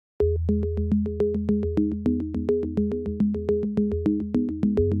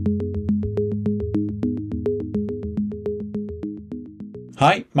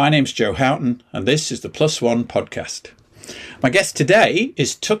Hi, my name's Joe Houghton, and this is the Plus One podcast. My guest today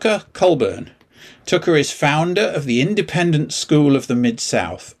is Tucker Colburn. Tucker is founder of the Independent School of the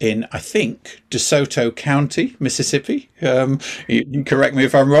Mid-South in, I think, DeSoto County, Mississippi. You correct me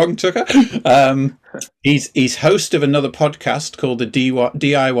if I'm wrong, Tucker. He's host of another podcast called the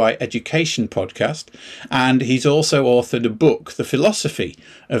DIY Education Podcast, and he's also authored a book, The Philosophy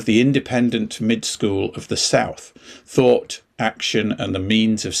of the Independent Mid-School of the South, Thought, Action, and the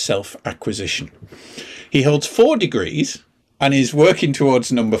Means of Self-Acquisition. He holds 4 degrees and is working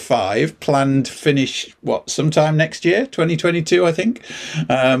towards number 5, planned to finish, sometime next year, 2022, I think.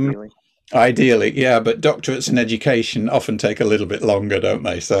 Ideally, yeah, but doctorates in education often take a little bit longer, don't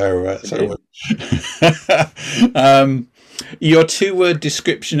they? Your 2-word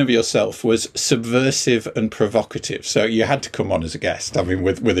description of yourself was subversive and provocative. So you had to come on as a guest. I mean,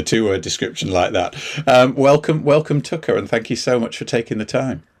 with a 2-word description like that. Welcome, Tucker, and thank you so much for taking the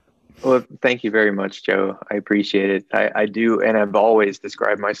time. Well, thank you very much, Joe. I appreciate it. I do, and I've always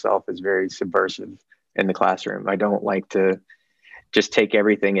described myself as very subversive in the classroom. I don't like to just take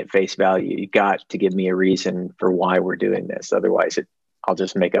everything at face value. You got to give me a reason for why we're doing this. Otherwise, I'll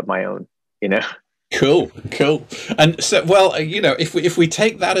just make up my own, Cool. And so, if we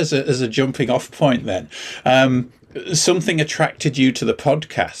take that as a jumping off point, then something attracted you to the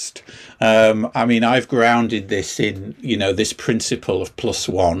podcast. I mean, I've grounded this in, this principle of plus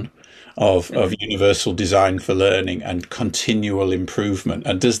one, of universal design for learning and continual improvement.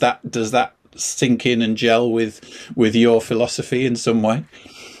 And does that sink in and gel with your philosophy in some way?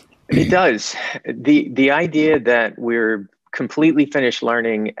 It does. The idea that we're completely finished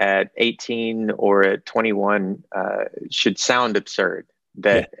learning at 18 or at 21 should sound absurd.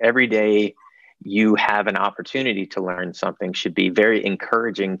 That every day you have an opportunity to learn something should be very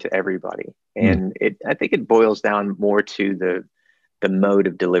encouraging to everybody. And I think it boils down more to the mode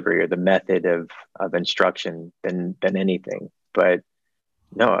of delivery or the method of instruction than anything. But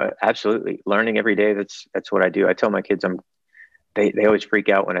no, absolutely. Learning every day, that's what I do. I tell my kids, they always freak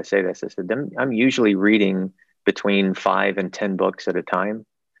out when I say this. I said, I'm usually reading between 5 and 10 books at a time.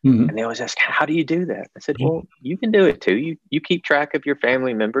 Mm-hmm. And they always ask, how do you do that? I said, well, you can do it too. You keep track of your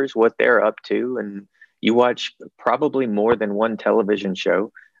family members, what they're up to, and you watch probably more than one television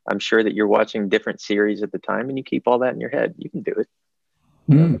show. I'm sure that you're watching different series at the time, and you keep all that in your head. You can do it.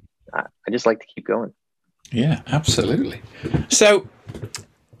 I just like to keep going. Yeah, absolutely. So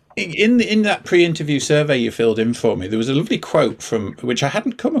in that pre-interview survey you filled in for me, there was a lovely quote from which I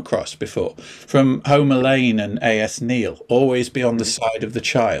hadn't come across before, from Homer Lane and A.S. Neal: always be on the side of the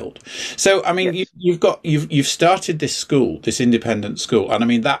child. So I mean, yes. you've started this school, this independent school, and I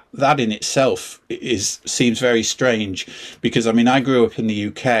mean that in itself seems very strange, because I mean I grew up in the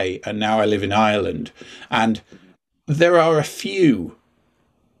UK and now I live in Ireland, and there are a few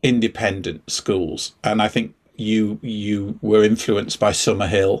independent schools, and I think you were influenced by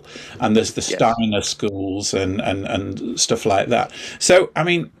Summerhill, and there's the Steiner schools and stuff like that. So I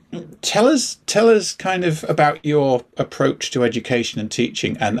mean, tell us kind of about your approach to education and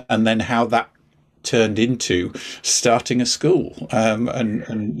teaching, and then how that turned into starting a school, and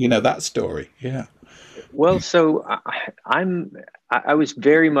that story. Yeah. Well, so I was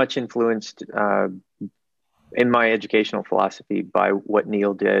very much influenced in my educational philosophy by what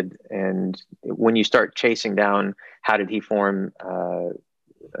Neal did. And when you start chasing down, how did he form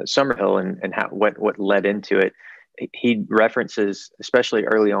Summerhill and what led into it, he references, especially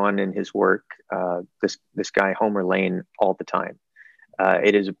early on in his work, this guy, Homer Lane, all the time.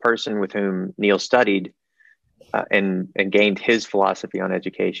 It is a person with whom Neal studied and gained his philosophy on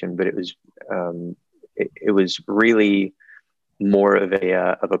education, but it was really more of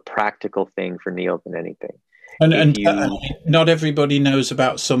a practical thing for Neal than anything. And not everybody knows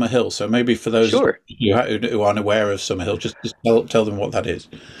about Summerhill, so maybe for those who aren't aware of Summerhill, just tell them what that is.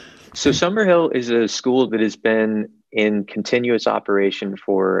 So Summerhill is a school that has been in continuous operation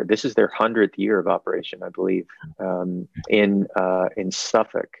this is their 100th year of operation, I believe, in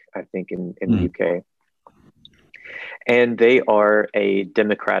Suffolk, I think, in the UK. And they are a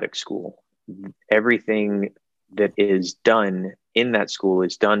democratic school. Everything that is done in that school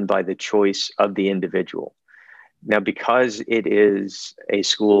is done by the choice of the individual. Now, because it is a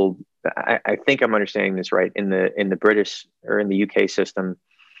school, I think I'm understanding this right. In the British or in the UK system,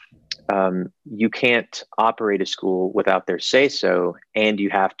 you can't operate a school without their say so, and you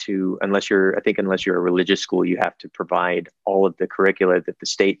have to, unless you're a religious school, you have to provide all of the curricula that the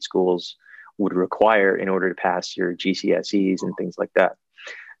state schools would require in order to pass your GCSEs and things like that.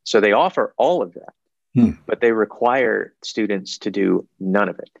 So they offer all of that, but they require students to do none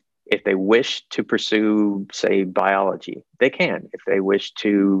of it. If they wish to pursue, say, biology, they can. If they wish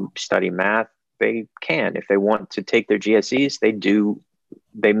to study math, they can. If they want to take their GSEs, they do.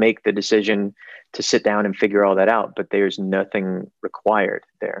 They make the decision to sit down and figure all that out, but there's nothing required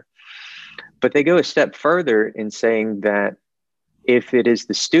there. But they go a step further in saying that if it is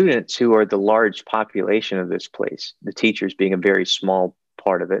the students who are the large population of this place, the teachers being a very small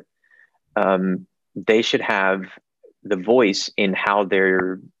part of it, they should have the voice in how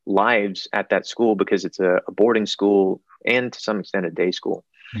their lives at that school, because it's a boarding school and to some extent a day school.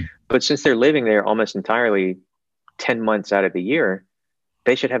 But since they're living there almost entirely 10 months out of the year,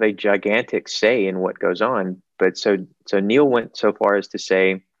 they should have a gigantic say in what goes on. But so Neil went so far as to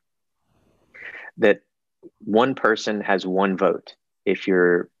say that one person has one vote. If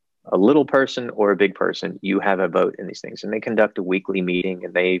you're a little person or a big person, you have a vote in these things. And they conduct a weekly meeting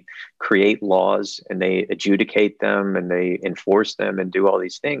and they create laws and they adjudicate them and they enforce them and do all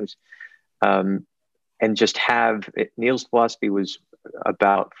these things. And just have it. Neil's philosophy was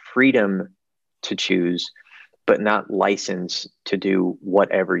about freedom to choose, but not license to do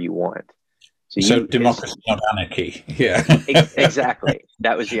whatever you want. So democracy, not anarchy. Yeah. Exactly.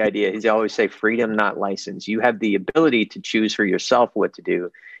 That was the idea. He's always say freedom, not license. You have the ability to choose for yourself what to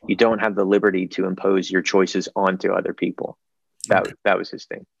do. You don't have the liberty to impose your choices onto other people. That was his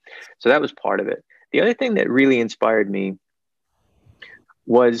thing. So that was part of it. The other thing that really inspired me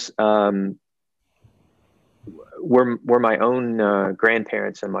was were my own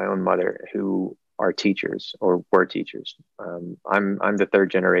grandparents and my own mother, who are teachers or were teachers. I'm the third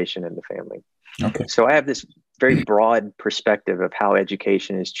generation in the family. Okay. So I have this very broad perspective of how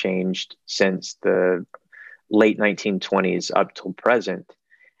education has changed since the late 1920s up till present,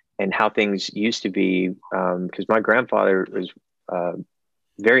 and how things used to be. Because my grandfather was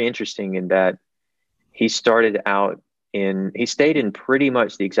very interesting in that he stayed in pretty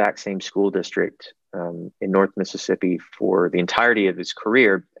much the exact same school district in North Mississippi for the entirety of his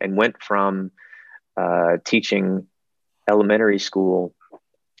career, and went from teaching elementary school.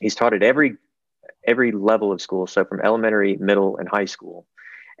 He's taught at every level of school, so from elementary, middle, and high school,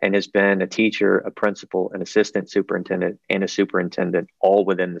 and has been a teacher, a principal, an assistant superintendent, and a superintendent, all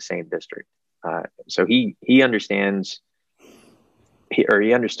within the same district. So he understands,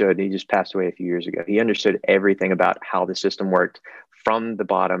 he understood. He just passed away a few years ago. He understood everything about how the system worked from the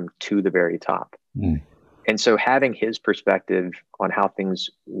bottom to the very top. And so having his perspective on how things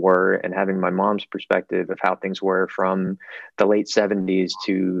were, and having my mom's perspective of how things were from the late 70s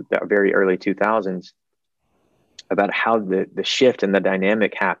to the very early 2000s, about how the shift and the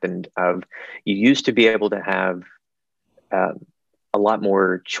dynamic happened of, you used to be able to have a lot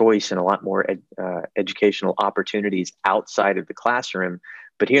more choice and a lot more educational opportunities outside of the classroom.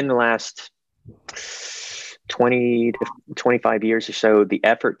 But here in the last 20 to 25 years or so, the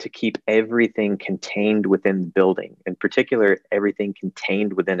effort to keep everything contained within the building, in particular, everything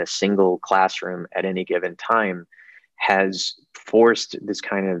contained within a single classroom at any given time, has forced this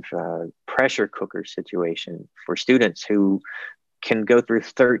kind of pressure cooker situation for students who can go through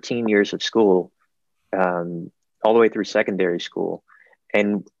 13 years of school, all the way through secondary school,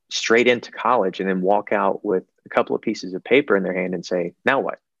 and straight into college, and then walk out with a couple of pieces of paper in their hand and say, now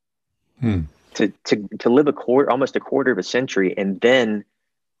what? To live almost a quarter of a century, and then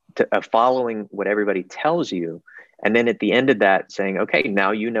following what everybody tells you, and then at the end of that saying, okay,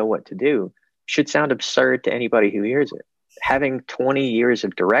 now you know what to do, should sound absurd to anybody who hears it. Having 20 years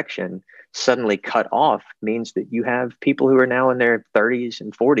of direction suddenly cut off means that you have people who are now in their 30s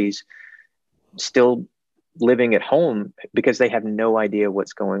and 40s still living at home because they have no idea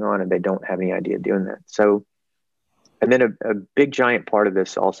what's going on, and they don't have any idea doing that. So, and then a big giant part of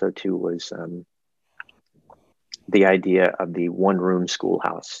this also too was the idea of the one-room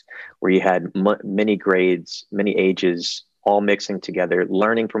schoolhouse, where you had many grades, many ages, all mixing together,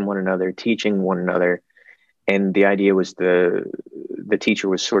 learning from one another, teaching one another. And the idea was the teacher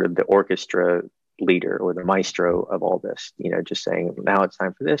was sort of the orchestra leader or the maestro of all this, just saying, now it's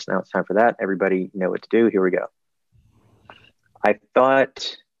time for this, now it's time for that. Everybody know what to do. Here we go. I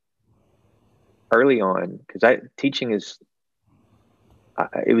thought early on, because teaching is,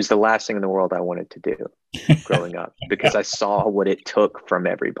 it was the last thing in the world I wanted to do growing up, because I saw what it took from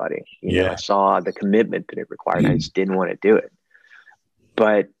everybody. I saw the commitment that it required. I just didn't want to do it.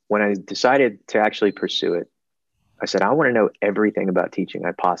 But when I decided to actually pursue it, I said, I want to know everything about teaching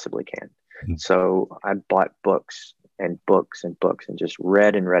I possibly can. So I bought books and books and books and just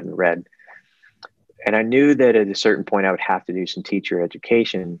read and read and read. And I knew that at a certain point I would have to do some teacher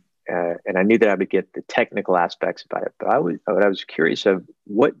education. And I knew that I would get the technical aspects about it. But I was curious of,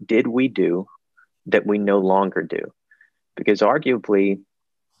 what did we do that we no longer do? Because arguably,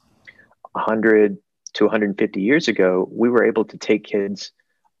 100 to 150 years ago, we were able to take kids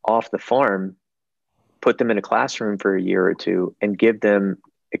off the farm, put them in a classroom for a year or two, and give them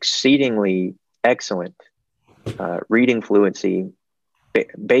exceedingly excellent reading fluency,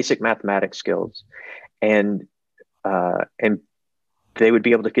 basic mathematics skills, and they would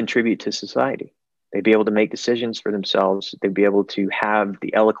be able to contribute to society. They'd be able to make decisions for themselves. They'd be able to have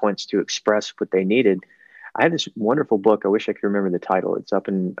the eloquence to express what they needed. I have this wonderful book. I wish I could remember the title. It's up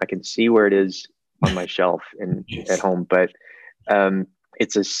and I can see where it is on my shelf at home. But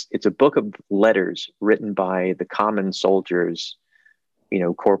it's a book of letters written by the common soldiers,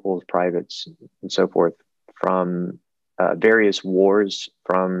 corporals, privates, and so forth, from various wars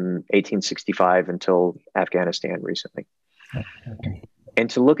from 1865 until Afghanistan recently. Okay. And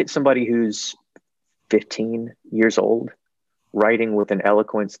to look at somebody who's 15 years old, writing with an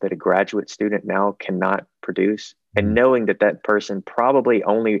eloquence that a graduate student now cannot produce, and knowing that that person probably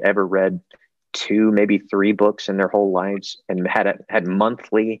only ever read 2, maybe 3 books in their whole lives, and had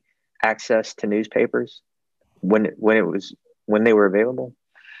monthly access to newspapers when they were available.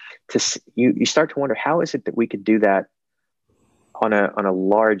 You start to wonder, how is it that we could do that on a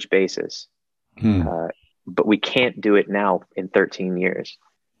large basis, but we can't do it now in 13 years?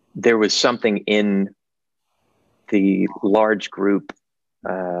 There was something in the large group,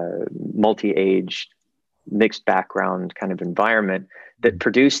 multi-age, mixed background kind of environment that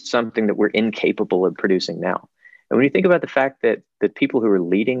produced something that we're incapable of producing now. And when you think about the fact that the people who were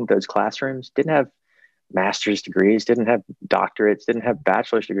leading those classrooms didn't have master's degrees, didn't have doctorates, didn't have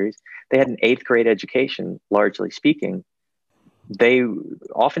bachelor's degrees, they had an 8th grade education, largely speaking.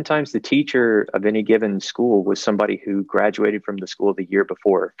 Oftentimes the teacher of any given school was somebody who graduated from the school the year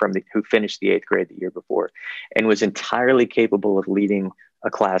before, who finished the 8th grade the year before, and was entirely capable of leading a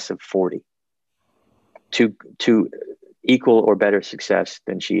class of 40 to equal or better success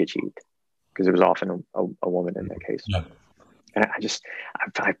than she achieved, because it was often a woman in that case. Yeah. And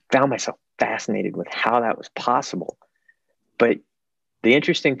I found myself fascinated with how that was possible. But the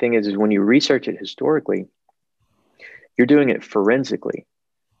interesting thing is when you research it historically, you're doing it forensically,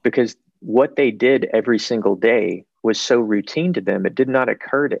 because what they did every single day was so routine to them, it did not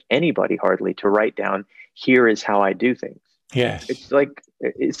occur to anybody hardly to write down, here is how I do things. Yes. It's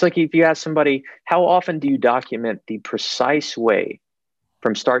like if you ask somebody, how often do you document the precise way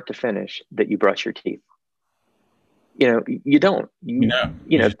from start to finish that you brush your teeth? You don't. You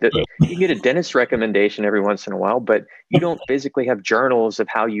get a dentist recommendation every once in a while, but you don't physically have journals of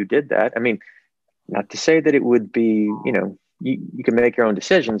how you did that. I mean, not to say that it would be, you can make your own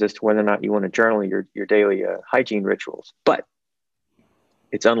decisions as to whether or not you want to journal your daily hygiene rituals, but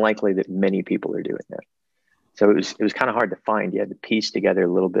it's unlikely that many people are doing that. So it was kind of hard to find. You had to piece together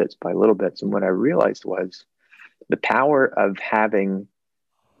little bits by little bits. And what I realized was the power of having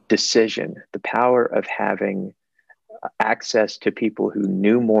decision, the power of having access to people who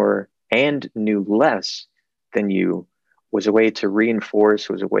knew more and knew less than you was a way to reinforce,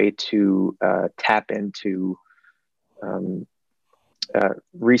 was a way to tap into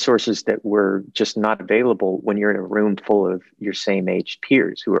resources that were just not available when you're in a room full of your same age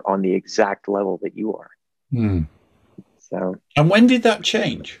peers who are on the exact level that you are. So, and when did that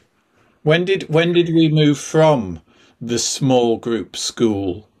change? When did we move from the small group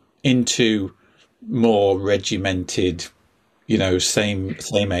school into more regimented,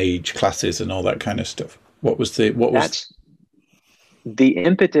 same age classes and all that kind of stuff? The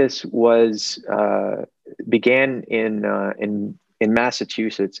impetus began in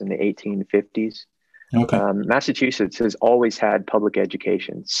Massachusetts in the 1850s. Okay. Massachusetts has always had public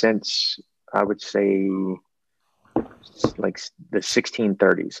education since, I would say, like the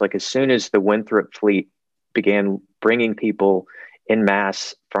 1630s. Like as soon as the Winthrop fleet began bringing people in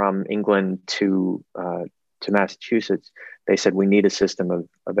mass from England to Massachusetts, they said, we need a system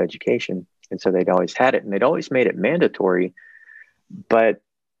of education. And so they'd always had it, and they'd always made it mandatory, but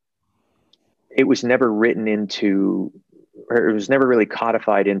it was never written into, or it was never really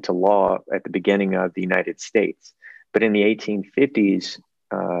codified into law at the beginning of the United States. But in the 1850s,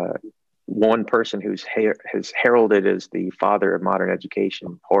 one person who's heralded as the father of modern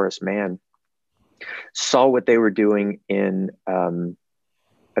education, Horace Mann, saw what they were doing in, I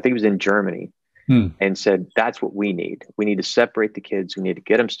think it was in Germany, and said, that's what we need. We need to separate the kids. We need to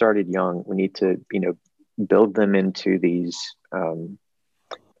get them started young. We need to, build them into these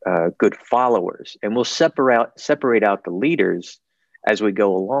good followers, and we'll separate out the leaders as we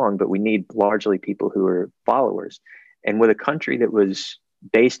go along, but we need largely people who are followers. And with a country that was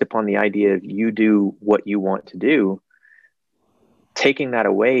based upon the idea of you do what you want to do, taking that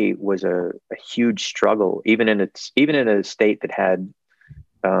away was a huge struggle, even in a state that had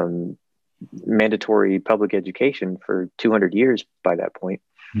mandatory public education for 200 years by that point.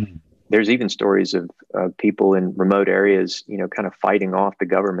 Mm. There's even stories of people in remote areas, kind of fighting off the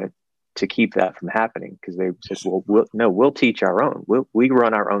government to keep that from happening, because they said, well, we'll teach our own. We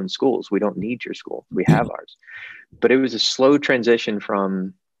run our own schools. We don't need your school. We have ours. But it was a slow transition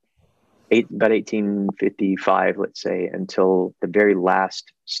from about 1855, let's say, until the very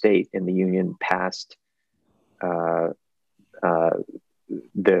last state in the Union passed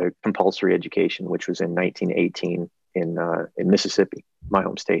the compulsory education, which was in 1918 in Mississippi, my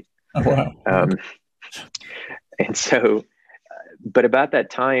home state. Oh, wow. And so, but about that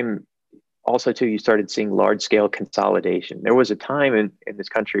time, also too, you started seeing large scale consolidation. There was a time in this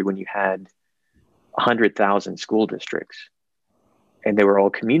country when you had 100,000 school districts, and they were all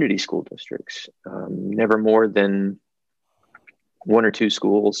community school districts, never more than one or two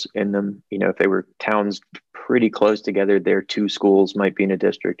schools in them. If they were towns pretty close together, their two schools might be in a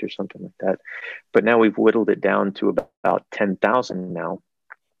district or something like that. But now we've whittled it down to about 10,000 now.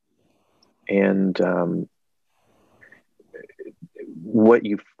 And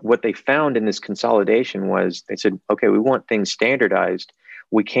what they found in this consolidation was, they said, okay, we want things standardized.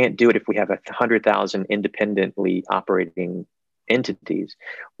 We can't do it if we have 100,000 independently operating entities.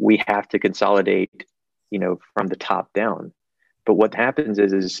 We have to consolidate, from the top down. But what happens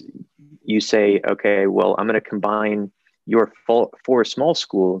is you say, okay, well, I'm going to combine your 4 small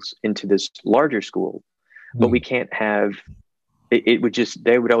schools into this larger school, but we can't have it.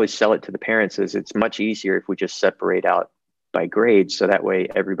 They would always sell it to the parents as it's much easier if we just separate out by grades. So that way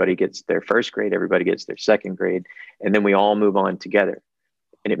everybody gets their first grade, everybody gets their second grade, and then we all move on together.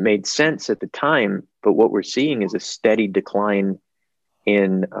 And it made sense at the time, but what we're seeing is a steady decline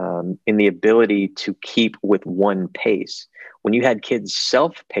in the ability to keep with one pace. When you had kids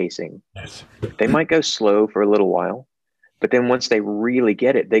self-pacing, Yes. they might go slow for a little while, but then once they really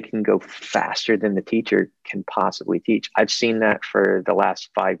get it, they can go faster than the teacher can possibly teach. I've seen that for the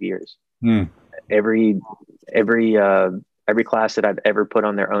last 5 years. Mm. Every class that I've ever put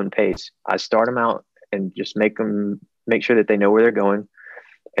on their own pace, I start them out and just make sure that they know where they're going.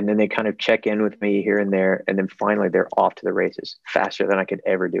 And then they kind of check in with me here and there. And then finally they're off to the races faster than I could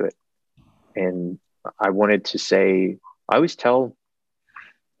ever do it. And I wanted to say, I always tell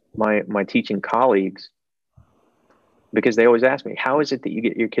my teaching colleagues, because they always ask me, how is it that you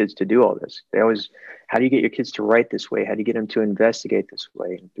get your kids to do all this? How do you get your kids to write this way? How do you get them to investigate this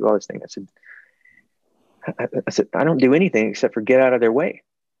way and do all this thing? I said, I don't do anything except for get out of their way.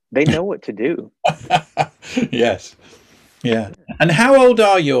 They know what to do. Yes. Yeah. And how old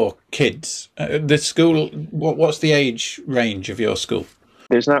are your kids? The school, what's the age range of your school?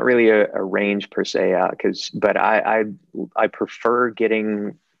 There's not really a range per se, but I prefer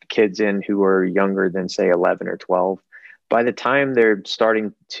getting kids in who are younger than, say, 11 or 12. By the time they're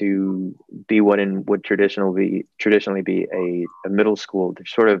starting to be what would traditionally be a middle school,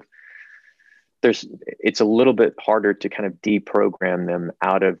 it's a little bit harder to kind of deprogram them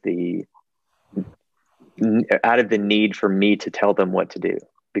out of the need for me to tell them what to do.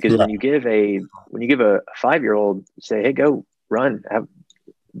 Because when you give a 5-year-old, say, hey, go run,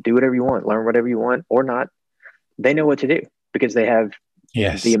 do whatever you want, learn whatever you want or not, they know what to do because they have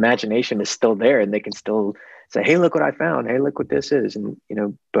the imagination is still there, and they can still say, hey, look what I found. Hey, look what this is. And,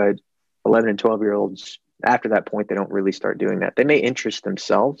 but 11 and 12-year-olds, after that point, they don't really start doing that. They may interest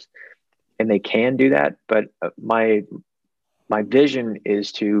themselves and they can do that. But my vision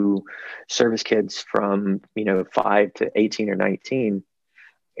is to service kids from, 5 to 18 or 19.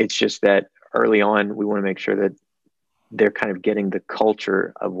 It's just that early on, we want to make sure that they're kind of getting the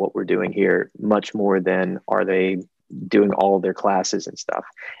culture of what we're doing here much more than are they doing all of their classes and stuff.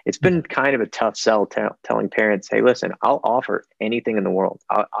 It's been kind of a tough sell telling parents, hey, listen, I'll offer anything in the world.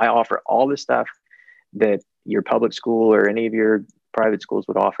 I offer all the stuff that your public school or any of your private schools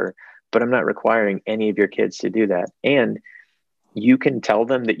would offer, but I'm not requiring any of your kids to do that. And you can tell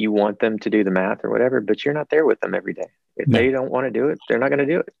them that you want them to do the math or whatever, but you're not there with them every day. If they don't want to do it, they're not going to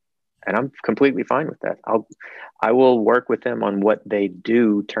do it. And I'm completely fine with that. I will work with them on what they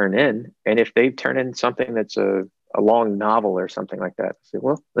do turn in. And if they turn in something that's a long novel or something like that, I say,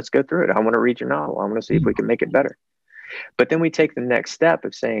 well, let's go through it. I want to read your novel. I want to see if we can make it better. But then we take the next step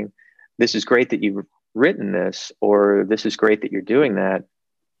of saying, this is great that you've written this, or this is great that you're doing that.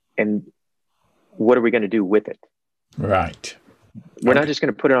 And what are we going to do with it? Right. We're not just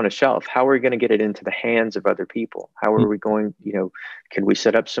going to put it on a shelf. How are we going to get it into the hands of other people? How are we going, can we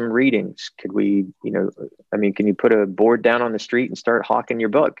set up some readings? Could we, can you put a board down on the street and start hawking your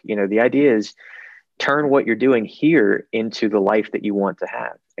book? The idea is turn what you're doing here into the life that you want to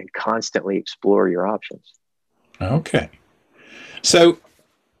have and constantly explore your options. Okay. So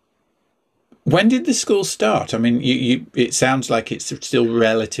When did the school start? I mean, it sounds like it's still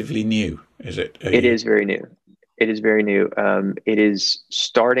relatively new, is it? It is very new. It is very new. It is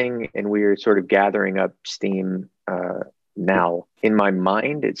starting, and we are sort of gathering up steam now. In my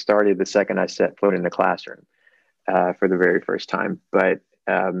mind, it started the second I set foot in the classroom for the very first time. But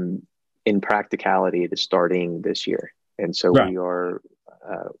in practicality, it is starting this year, and so Right. we are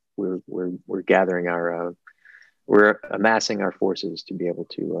we're gathering our we're amassing our forces to be able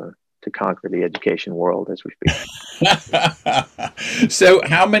to conquer the education world as we speak. So,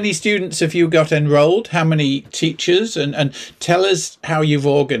 how many students have you got enrolled? How many teachers? And tell us how you've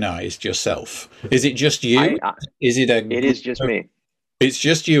organized yourself. Is it just you? Is it a It group is just of, me. it's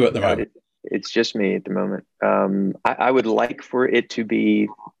just you at the No, moment? it's just me at the moment. I would like for it to be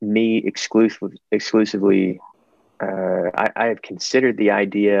me exclusively. I have considered the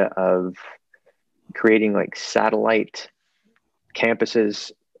idea of creating like satellite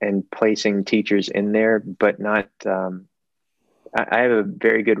campuses and placing teachers in there, but not. I have a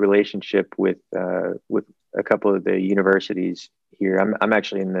very good relationship with a couple of the universities here. I'm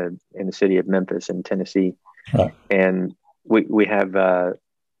actually in the city of Memphis in Tennessee, Right. and we have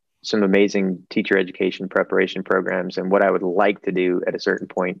some amazing teacher education preparation programs. And what I would like to do at a certain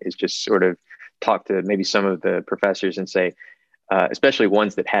point is just sort of talk to maybe some of the professors and say, especially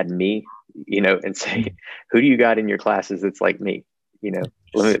ones that had me, and say, who do you got in your classes that's like me?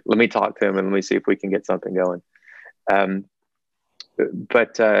 Let me talk to them and let me see if we can get something going.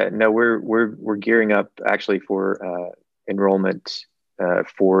 But no, we're gearing up actually for enrollment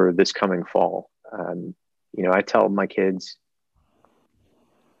for this coming fall. I tell my kids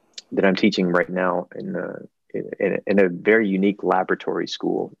that I'm teaching right now in a very unique laboratory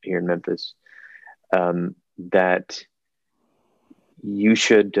school here in Memphis, that you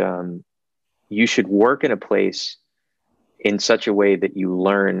should work in a place in such a way that you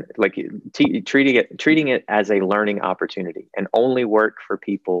learn, like treating it as a learning opportunity, and only work for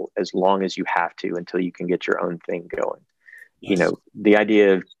people as long as you have to until you can get your own thing going. Yes. The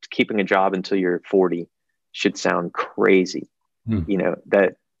idea of keeping a job until you're 40 should sound crazy. Hmm.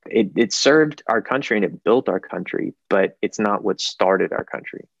 That it served our country and it built our country, but it's not what started our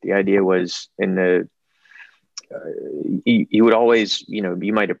country. The idea was you would always,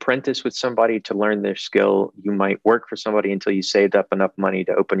 you might apprentice with somebody to learn their skill. You might work for somebody until you saved up enough money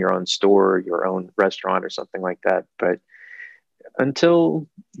to open your own store, your own restaurant or something like that. But until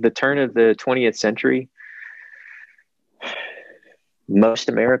the turn of the 20th century, most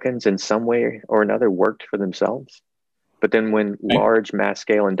Americans in some way or another worked for themselves. But then when large mass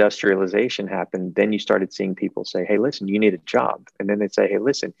scale industrialization happened, then you started seeing people say, hey, listen, you need a job. And then they'd say, hey,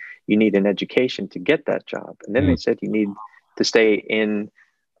 listen, you need an education to get that job. And then they said, you need to stay in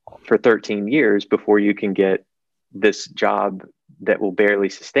for 13 years before you can get this job that will barely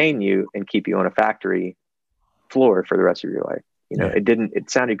sustain you and keep you on a factory floor for the rest of your life.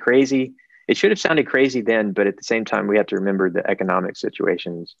 It sounded crazy. It should have sounded crazy then, but at the same time, we have to remember the economic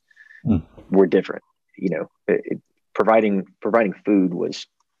situations were different. Providing food was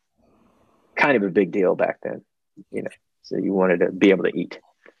kind of a big deal back then, so you wanted to be able to eat.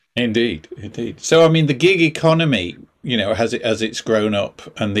 Indeed, indeed. So, I mean, the gig economy, as it's grown up,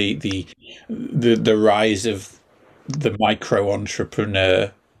 and the rise of the micro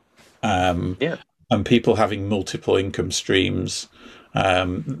entrepreneur, Yeah, and people having multiple income streams,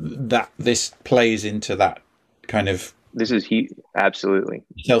 that this plays into that kind of this is absolutely.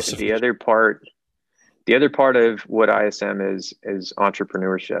 self-sufficient. The other part of what ISM is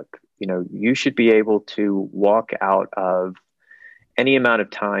entrepreneurship. You should be able to walk out of any amount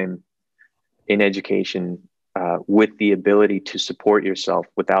of time in education with the ability to support yourself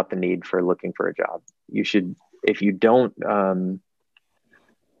without the need for looking for a job. You should, if you don't,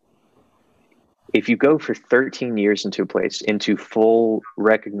 if you go for 13 years into a place, into full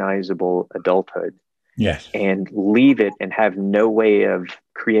recognizable adulthood, Yes. and leave it and have no way of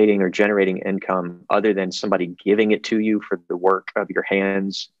creating or generating income other than somebody giving it to you for the work of your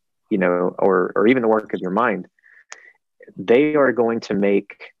hands, or even the work of your mind, they are going to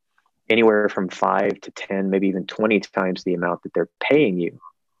make anywhere from 5 to 10, maybe even 20 times the amount that they're paying you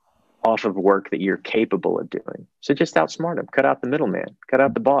off of work that you're capable of doing. So just outsmart them, cut out the middleman, cut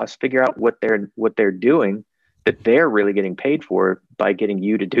out the boss, figure out what they're doing that they're really getting paid for by getting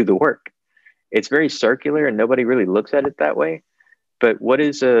you to do the work. It's very circular and nobody really looks at it that way. But what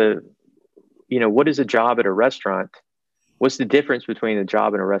is a job at a restaurant? What's the difference between a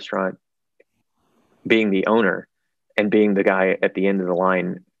job in a restaurant being the owner and being the guy at the end of the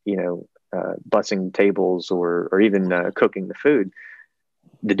line, bussing tables or even cooking the food?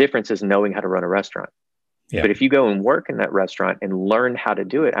 The difference is knowing how to run a restaurant. Yeah. But if you go and work in that restaurant and learn how to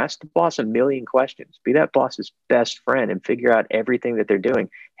do it, ask the boss a million questions. Be that boss's best friend and figure out everything that they're doing.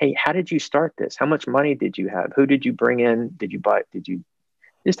 Hey, how did you start this? How much money did you have? Who did you bring in? Did you buy? Did you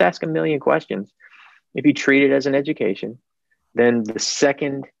just ask a million questions? If you treat it as an education, then the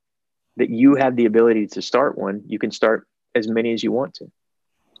second that you have the ability to start one, you can start as many as you want to.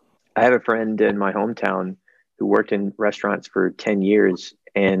 I have a friend in my hometown who worked in restaurants for 10 years.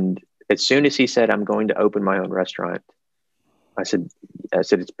 And as soon as he said, I'm going to open my own restaurant, I said,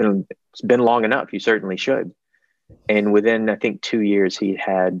 it's been long enough. You certainly should. And within, I think, 2 years, he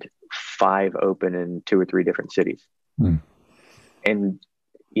had 5 open in 2 or 3 different cities. And,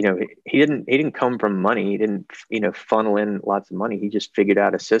 you know, he didn't come from money. He didn't, funnel in lots of money. He just figured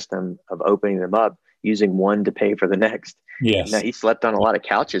out a system of opening them up, using one to pay for the next. Yes. Now, he slept on a lot of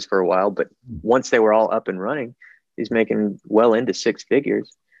couches for a while, but once they were all up and running, he's making well into 6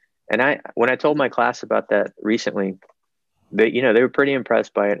 figures. And when I told my class about that recently, they were pretty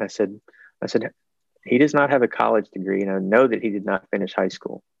impressed by it. And I said, he does not have a college degree, and I know that he did not finish high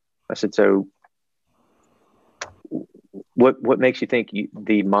school. I said, so what makes you think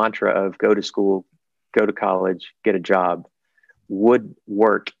the mantra of go to school, go to college, get a job would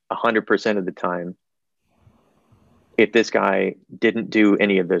work 100% of the time if this guy didn't do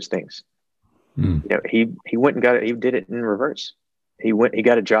any of those things? He went and got it. He did it in reverse. He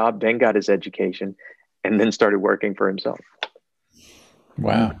got a job, then got his education, and then started working for himself.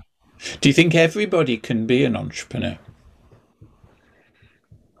 Wow. Do you think everybody can be an entrepreneur?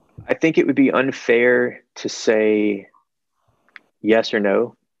 I think it would be unfair to say yes or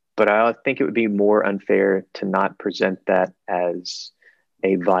no, but I think it would be more unfair to not present that as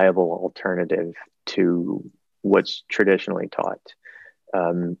a viable alternative to what's traditionally taught.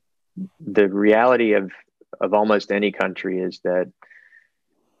 The reality of almost any country is that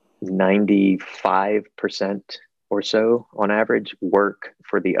 95% or so on average work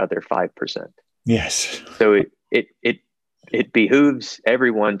for the other 5%. Yes. So it behooves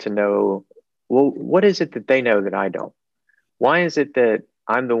everyone to know, well, what is it that they know that I don't? Why is it that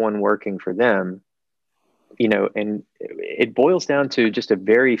I'm the one working for them? And it boils down to just a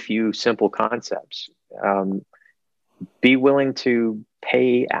very few simple concepts. Be willing to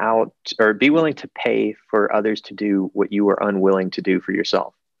pay out, or be willing to pay for others to do what you are unwilling to do for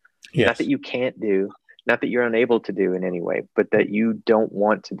yourself. Yes. Not that you can't do, not that you're unable to do in any way, but that you don't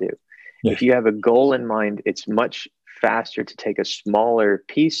want to do. Yes. If you have a goal in mind, it's much faster to take a smaller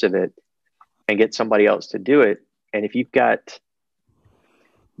piece of it and get somebody else to do it. And if you've got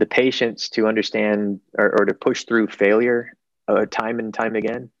the patience to understand or to push through failure time and time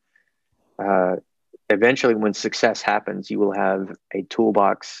again, eventually when success happens, you will have a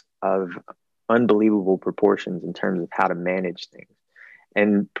toolbox of unbelievable proportions in terms of how to manage things.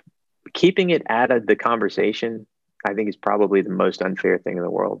 And keeping it out of the conversation, I think, is probably the most unfair thing in the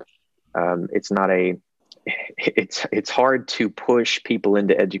world. It's hard to push people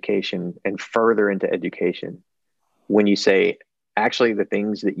into education and further into education when you say, actually, the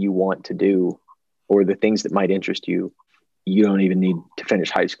things that you want to do or the things that might interest you, you don't even need to finish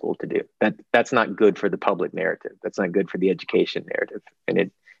high school to do. That's not good for the public narrative. That's not good for the education narrative. And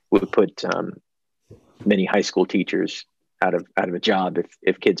it would put many high school teachers out of a job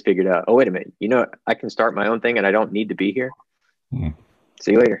if kids figured out, oh, wait a minute, I can start my own thing and I don't need to be here.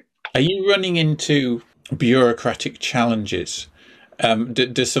 See you later. Are you running into bureaucratic challenges?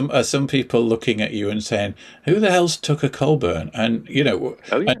 Are some people looking at you and saying, who the hell's Tucker Colburn? And,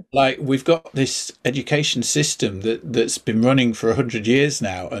 and, like, we've got this education system that's been running for 100 years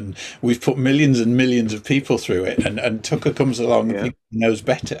now, and we've put millions and millions of people through it, and Tucker comes along and thinks he knows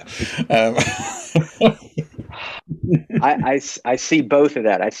better. I see both of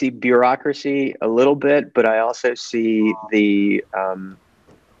that. I see bureaucracy a little bit, but I also see the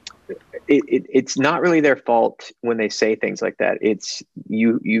it's not really their fault when they say things like that. It's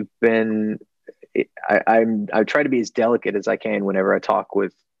you've been. I try to be as delicate as I can whenever I talk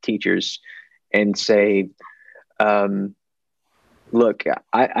with teachers and say, look,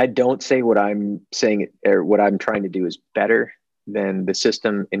 I don't say what I'm saying or what I'm trying to do is better than the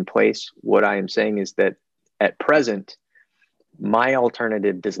system in place. What I am saying is that at present, my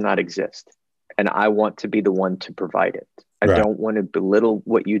alternative does not exist, and I want to be the one to provide it. I don't want to belittle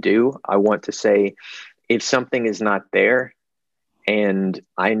what you do. I want to say, if something is not there and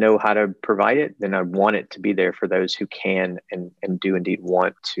I know how to provide it, then I want it to be there for those who can and do indeed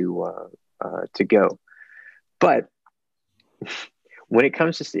want to go. But when it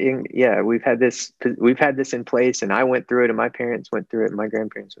comes to seeing, we've had this in place, and I went through it, and my parents went through it, and my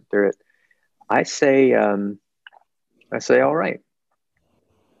grandparents went through it. I say, all right.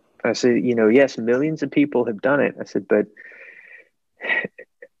 I said, yes, millions of people have done it. I said, but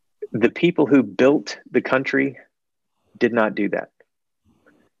the people who built the country did not do that.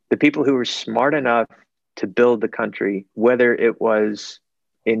 The people who were smart enough to build the country, whether it was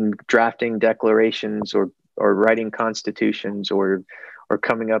in drafting declarations or writing constitutions or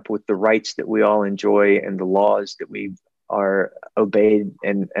coming up with the rights that we all enjoy and the laws that we are obeyed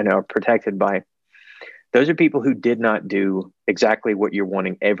and are protected by, those are people who did not do exactly what you're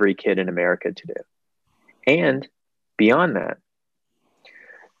wanting every kid in America to do. And beyond that,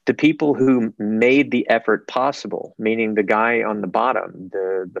 the people who made the effort possible, meaning the guy on the bottom,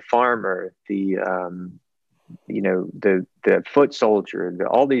 the farmer, the foot soldier,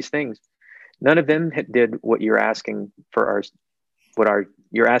 all these things, none of them did what you're asking for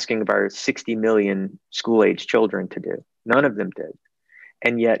you're asking of our 60 million school-age children to do. None of them did.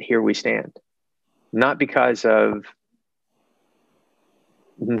 And yet here we stand. Not because of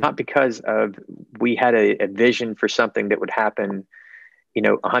we had a vision for something that would happen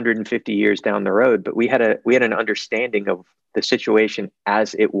 150 years down the road, but we had an understanding of the situation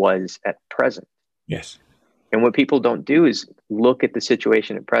as it was at present. Yes. And what people don't do is look at the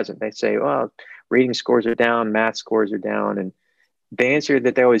situation at present. They say, well, reading scores are down, math scores are down. And the answer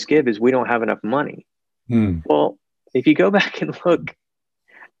that they always give is we don't have enough money. Well, if you go back and look,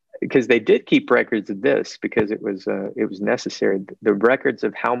 because they did keep records of this because it was necessary. The records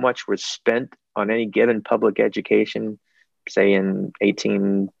of how much was spent on any given public education, say in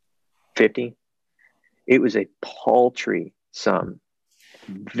 1850, it was a paltry sum,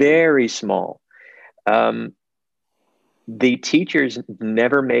 very small. The teachers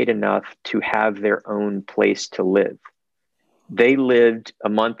never made enough to have their own place to live. They lived a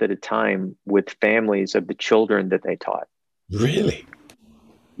month at a time with families of the children that they taught. Really?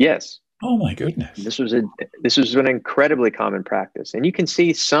 Yes. Oh my goodness. This was an incredibly common practice, and you can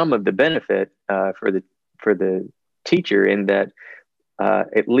see some of the benefit for the teacher in that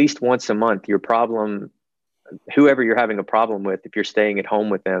at least once a month, whoever you're having a problem with, if you're staying at home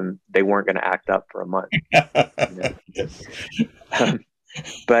with them, they weren't going to act up for a month.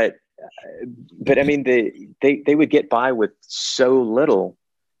 But I mean, they would get by with so little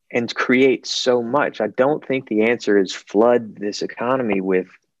and create so much. I don't think the answer is flood this economy with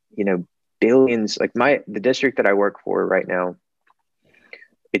billions. Like the district that I work for right now,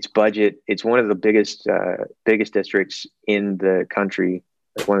 its budget, it's one of the biggest districts in the country.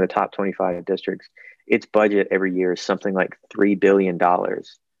 It's one of the top 25 districts. Its budget every year is something like $3 billion,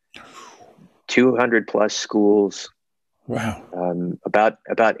 200 plus schools. Wow. About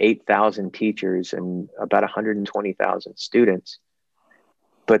 8,000 teachers and about 120,000 students.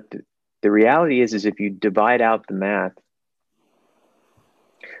 But the reality is if you divide out the math,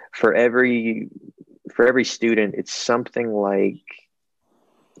 for every student, it's something like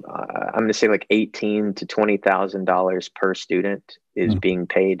I'm going to say like $18,000 to $20,000 per student is being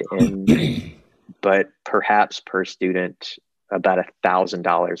paid in, but perhaps per student about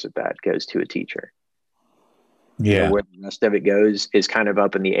 $1,000 of that goes to a teacher. Yeah. Where the rest of it goes is kind of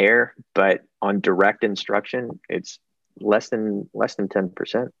up in the air, but on direct instruction, it's less than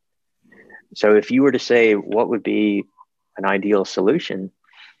 10%. So if you were to say what would be an ideal solution,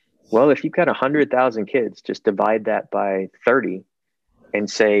 well, if you've got 100,000 kids, just divide that by 30 and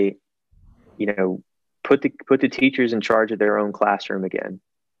say, put the teachers in charge of their own classroom again.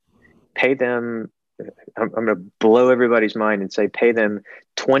 Pay them. I'm going to blow everybody's mind and say, pay them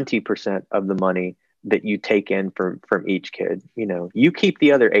 20% of the money that you take in from each kid. You keep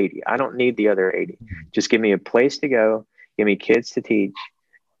the other 80. I don't need the other 80. Just give me a place to go, give me kids to teach,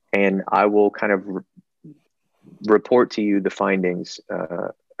 and I will kind of report to you the findings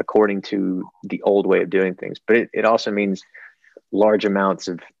according to the old way of doing things. But it also means large amounts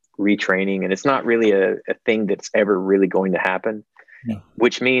of retraining, and it's not really a thing that's ever really going to happen. No.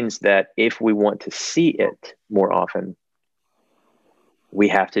 Which means that if we want to see it more often, we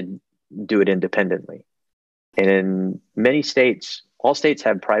have to do it independently. And in many states, all states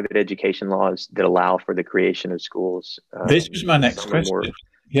have private education laws that allow for the creation of schools. This was my next question.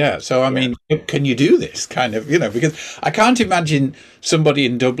 Yeah. So, I mean, can you do this kind of, because I can't imagine somebody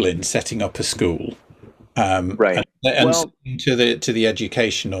in Dublin setting up a school. Right. And to the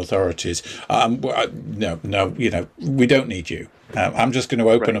education authorities, no, we don't need you. I'm just going to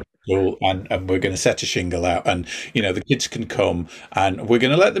open up a school and we're going to set a shingle out, and the kids can come and we're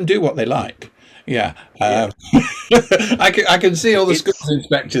going to let them do what they like. Yeah. I can see all the schools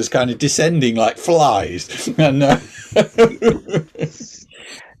inspectors kind of descending like flies. And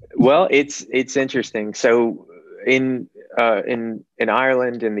well, it's interesting. So in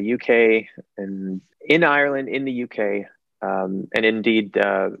Ireland, in the UK, and in Ireland, in the UK, And indeed,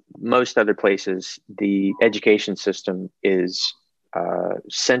 most other places, the education system is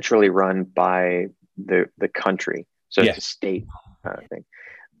centrally run by the country. So Yeah. it's a state thing.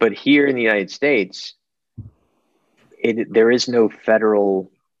 But here in the United States, there is no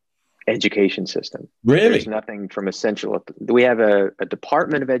federal education system. There's Really? nothing from a central. We have a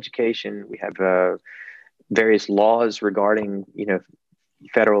Department of Education. We have various laws regarding,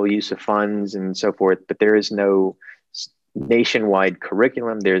 federal use of funds and so forth, but there is no nationwide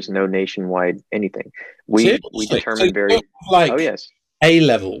curriculum. There's no nationwide anything. We Seriously? So determine you don't very. have, Oh like, yes. A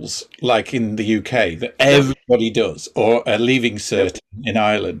levels like in the UK that No. everybody does, or a leaving Nope. cert in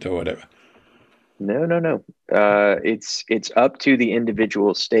Ireland or whatever? No. No. No. It's up to the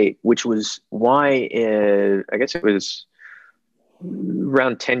individual state, which was why I guess it was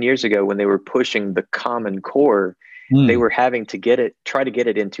around 10 years ago when they were pushing the Common Core. They Hmm. were having to try to get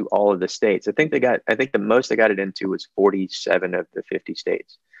it into all of the states. I think the most they got it into was 47 of the 50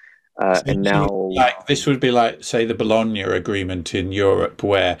 states. So And now, like this would be like, say, the Bologna Agreement in Europe,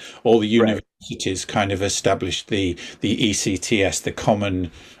 where all the right, universities kind of established the ECTS, the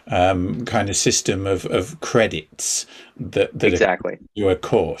common kind of system of credits that exactly. do a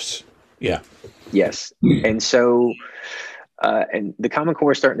course. Yeah. Yes. And so, and the Common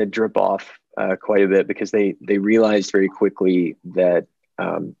Core is starting to drip off quite a bit because they realized very quickly that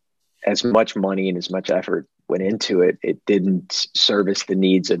as much money and as much effort went into it, it didn't service the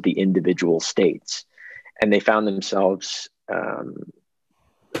needs of the individual states. And they found themselves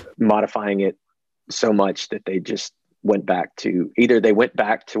modifying it so much that they just went back to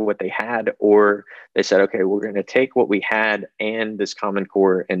what they had, or they said, okay, we're going to take what we had and this Common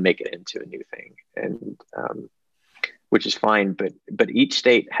Core and make it into a new thing. And which is fine, but each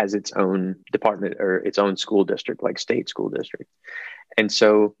state has its own department or its own school district, like state school district. And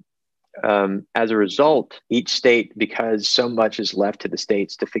so as a result, each state, because so much is left to the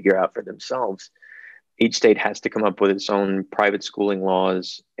states to figure out for themselves, each state has to come up with its own private schooling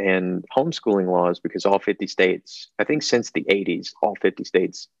laws and homeschooling laws, because all 50 states, I think since the 80s, all 50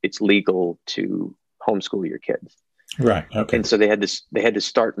 states, it's legal to homeschool your kids. Right. Okay. And so they had to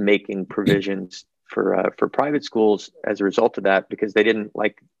start making provisions for private schools as a result of that, because the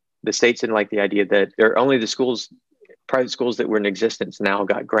states didn't like the idea that there are only private schools that were in existence now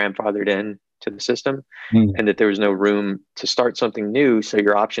got grandfathered in to the system, Mm. and that there was no room to start something new. So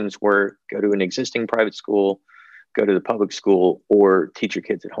your options were go to an existing private school, go to the public school, or teach your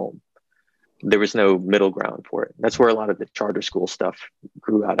kids at home. There was no middle ground for it. That's where a lot of the charter school stuff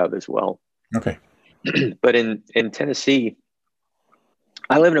grew out of as well. Okay. But in Tennessee,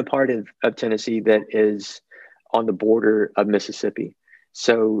 I live in a part of Tennessee that is on the border of Mississippi.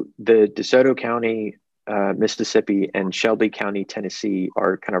 So the DeSoto County, Mississippi, and Shelby County, Tennessee,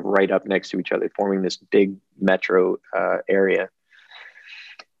 are kind of right up next to each other, forming this big metro area.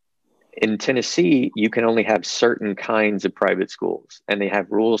 In Tennessee, you can only have certain kinds of private schools, and they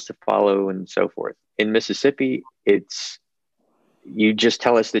have rules to follow and so forth. In Mississippi, you just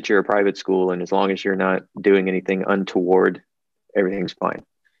tell us that you're a private school, and as long as you're not doing anything untoward, everything's fine.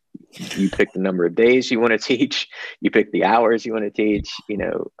 You pick the number of days you want to teach, you pick the hours you want to teach,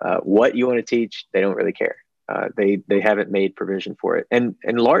 what you want to teach. They don't really care. They haven't made provision for it, and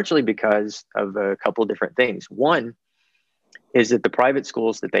largely because of a couple of different things. One is that the private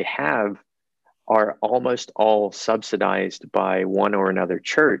schools that they have are almost all subsidized by one or another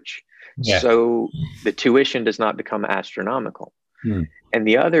church, Yeah. so the tuition does not become astronomical. Mm. And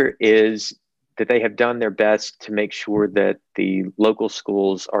the other is that they have done their best to make sure that the local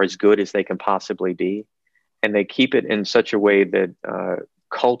schools are as good as they can possibly be. And they keep it in such a way that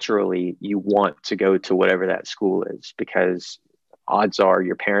culturally you want to go to whatever that school is, because odds are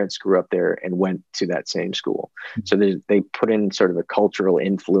your parents grew up there and went to that same school. So they put in sort of a cultural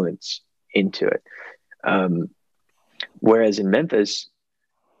influence into it. Whereas in Memphis,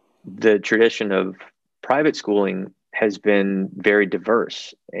 the tradition of private schooling has been very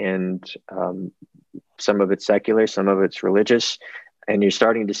diverse, and some of it's secular, some of it's religious, and you're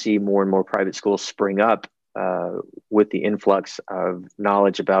starting to see more and more private schools spring up with the influx of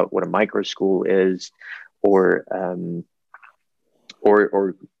knowledge about what a micro school is, or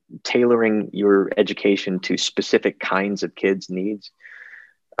tailoring your education to specific kinds of kids' needs.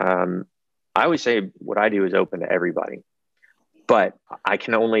 I always say what I do is open to everybody, but I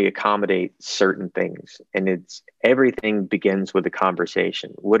can only accommodate certain things. And everything begins with a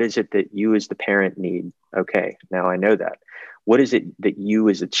conversation. What is it that you as the parent need? Okay, now I know that. What is it that you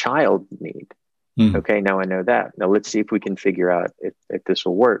as a child need? Mm. Okay, now I know that. Now let's see if we can figure out if this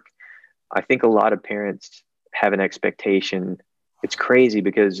will work. I think a lot of parents have an expectation. It's crazy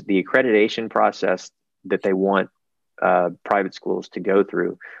because the accreditation process that they want private schools to go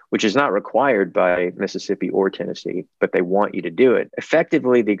through, which is not required by Mississippi or Tennessee, but they want you to do it.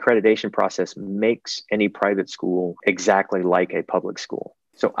 Effectively, the accreditation process makes any private school exactly like a public school.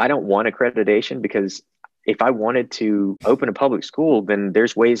 So I don't want accreditation, because if I wanted to open a public school, then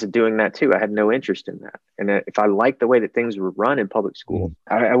there's ways of doing that too. I had no interest in that. And if I liked the way that things were run in public school,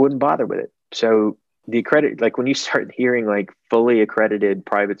 I wouldn't bother with it. So like when you start hearing like fully accredited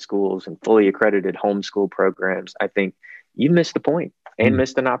private schools and fully accredited homeschool programs, I think you missed the point and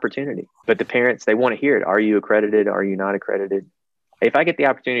missed an opportunity. But the parents, they want to hear it. Are you accredited? Are you not accredited? If I get the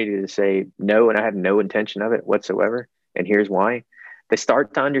opportunity to say no, and I have no intention of it whatsoever, and here's why, they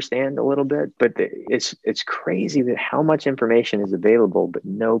start to understand a little bit. But it's crazy that how much information is available, but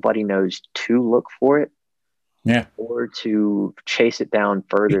nobody knows to look for it. Yeah. Or to chase it down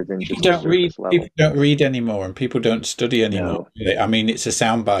further than just the surface level. People don't read anymore, and people don't study anymore. No. I mean, it's a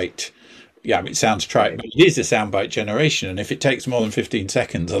soundbite. Yeah, I mean, it sounds trite, but it is a soundbite generation. And if it takes more than 15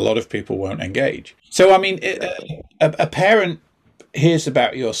 seconds, a lot of people won't engage. So, I mean, a parent hears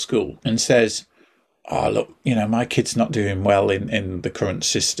about your school and says, oh, look, my kid's not doing well in the current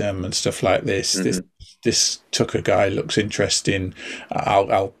system and stuff like this. Mm-hmm. This Tucker guy looks interesting.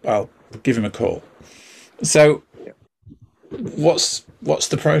 I'll give him a call. So what's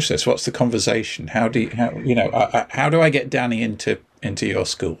the process? What's the conversation? How do I get Danny into your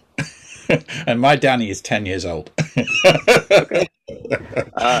school? And my Danny is 10 years old. Okay.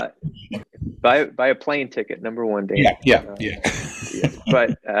 Buy a plane ticket, number one, Danny. Yeah.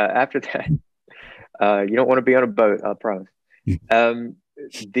 But after that, you don't want to be on a boat, I promise. I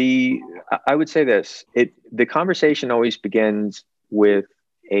would say this: the conversation always begins with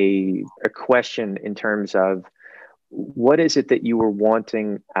a question in terms of what is it that you were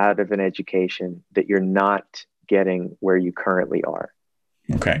wanting out of an education that you're not getting where you currently are.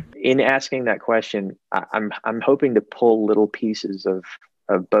 Okay. In asking that question, I'm hoping to pull little pieces of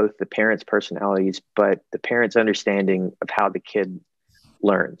both the parents' personalities, but the parents' understanding of how the kid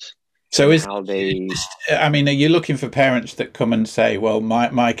learns. So are you looking for parents that come and say, well,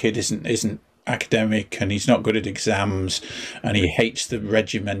 my kid isn't academic and he's not good at exams and he hates the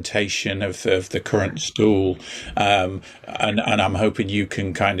regimentation of the current school, and I'm hoping you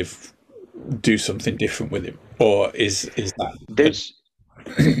can kind of do something different with him? Or is that there's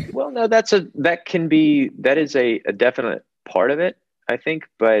well, no, that is a definite part of it, I think,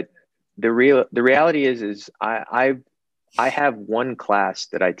 but the reality is I have one class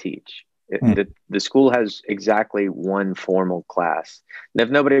that I teach. The school has exactly one formal class. And if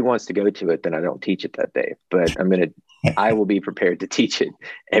nobody wants to go to it, then I don't teach it that day. But I will be prepared to teach it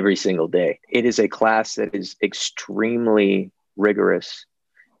every single day. It is a class that is extremely rigorous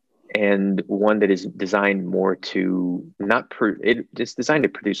and one that is designed more to it's designed to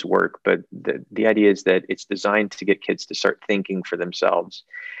produce work, but the idea is that it's designed to get kids to start thinking for themselves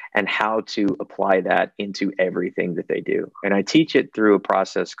and how to apply that into everything that they do. And I teach it through a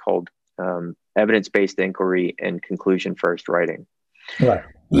process called evidence-based inquiry and conclusion-first writing. Right.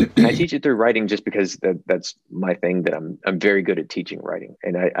 I teach it through writing just because that's my thing, that I'm very good at teaching writing.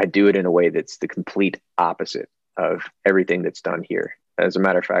 And I do it in a way that's the complete opposite of everything that's done here. As a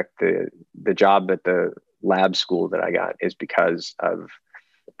matter of fact, the job at the lab school that I got is because of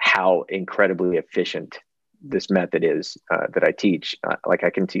how incredibly efficient this method is that I teach.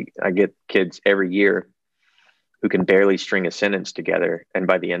 I get kids every year who can barely string a sentence together, and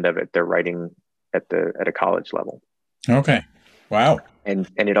by the end of it, they're writing at a college level. Okay, wow. And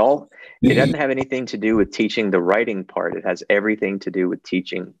it doesn't have anything to do with teaching the writing part. It has everything to do with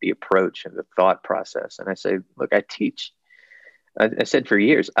teaching the approach and the thought process. And I say, look, I said for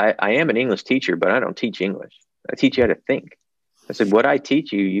years, I am an English teacher, but I don't teach English. I teach you how to think. I said, what I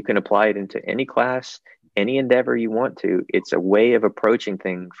teach you, you can apply it into any class, any endeavor you want to. It's a way of approaching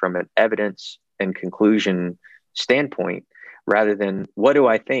things from an evidence and conclusion standpoint, rather than what do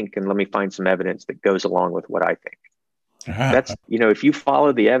I think, and let me find some evidence that goes along with what I think. Uh-huh. That's, if you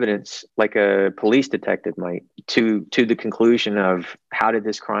follow the evidence like a police detective might to the conclusion of how did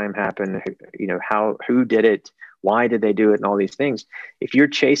this crime happen, who did it, why did they do it, and all these things. If you're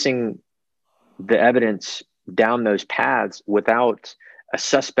chasing the evidence down those paths without a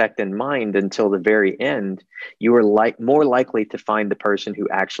suspect in mind until the very end, you are more likely to find the person who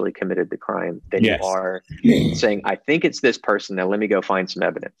actually committed the crime than you are saying, I think it's this person, now let me go find some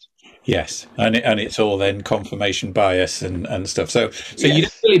evidence. Yes, and it's all then confirmation bias and stuff. So yes. You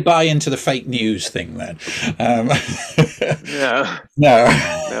don't really buy into the fake news thing then? No,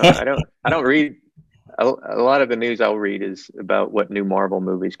 I don't read. A lot of the news I'll read is about what new Marvel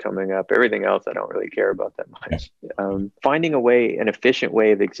movie's coming up. Everything else I don't really care about that much. Finding an efficient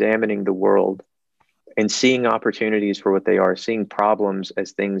way of examining the world and seeing opportunities for what they are, seeing problems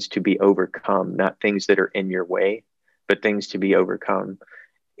as things to be overcome, not things that are in your way, but things to be overcome,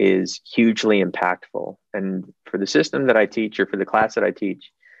 is hugely impactful. And for the system that I teach, or for the class that I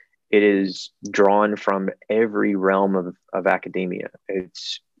teach, it is drawn from every realm of academia.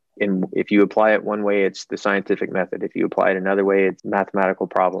 If you apply it one way, it's the scientific method. If you apply it another way, it's mathematical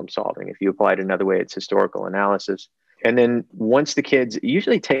problem solving. If you apply it another way, it's historical analysis. And then once the kids, it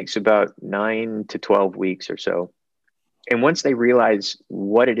usually takes about 9 to 12 weeks or so. And once they realize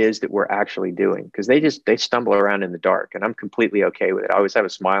what it is that we're actually doing, because they stumble around in the dark, and I'm completely okay with it. I always have a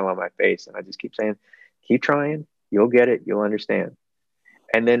smile on my face, and I just keep saying, keep trying, you'll get it, you'll understand.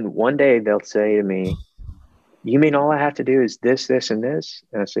 And then one day they'll say to me, you mean all I have to do is this, this, and this?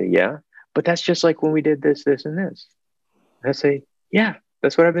 And I say, yeah, but that's just like when we did this, this, and this. And I say, yeah,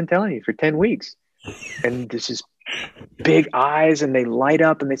 that's what I've been telling you for 10 weeks. And this is big eyes, and they light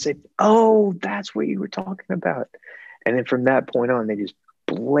up, and they say, oh, that's what you were talking about. And then from that point on, they just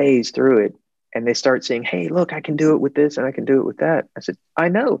blaze through it, and they start saying, hey, look, I can do it with this, and I can do it with that. I said, I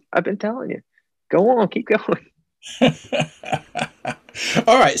know, I've been telling you. Go on, keep going.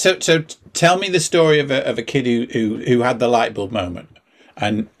 All right, so tell me the story of a kid who had the light bulb moment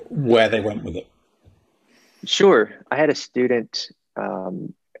and where they went with it. Sure. I had a student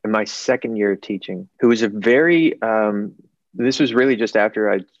in my second year of teaching who was a very, this was really just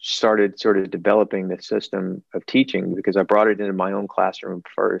after I started sort of developing the system of teaching, because I brought it into my own classroom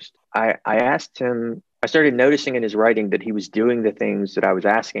first. I asked him, I started noticing in his writing that he was doing the things that I was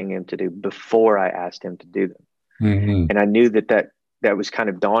asking him to do before I asked him to do them. Mm-hmm. And I knew that was kind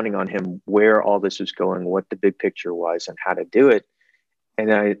of dawning on him where all this was going, what the big picture was, and how to do it.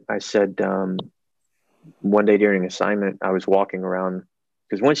 And I said, one day during assignment, I was walking around,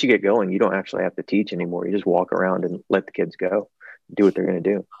 because once you get going, you don't actually have to teach anymore. You just walk around and let the kids go, do what they're going to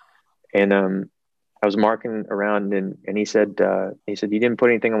do. And I was marking around, and he said, you didn't put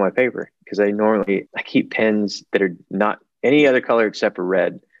anything on my paper, because I keep pens that are not any other color except for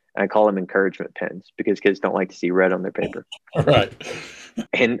red. I call them encouragement pens, because kids don't like to see red on their paper. Right.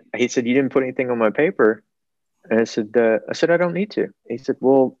 And he said, you didn't put anything on my paper. And I said, I don't need to. He said,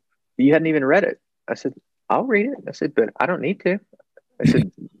 well, you hadn't even read it. I said, I'll read it. I said, but I don't need to. I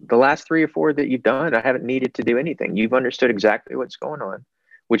said, the last 3 or 4 that you've done, I haven't needed to do anything. You've understood exactly what's going on,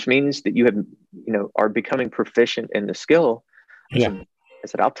 which means that you have, are becoming proficient in the skill. Yeah. I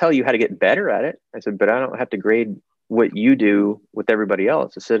said, I'll tell you how to get better at it. I said, but I don't have to grade what you do with everybody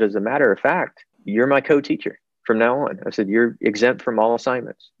else. I said, as a matter of fact, you're my co-teacher from now on. I said, you're exempt from all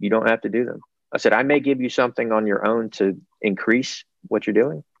assignments. You don't have to do them. I said, I may give you something on your own to increase what you're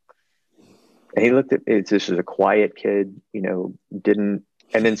doing. And he looked at it. This was a quiet kid, didn't.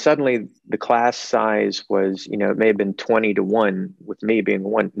 And then suddenly the class size was, it may have been 20-1 with me being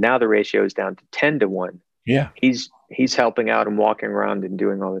 1. Now the ratio is down to 10-1. Yeah. He's helping out and walking around and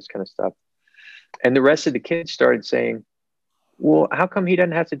doing all this kind of stuff. And the rest of the kids started saying, well, how come he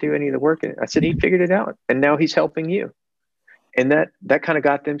doesn't have to do any of the work? I said, he figured it out, and now he's helping you. And that kind of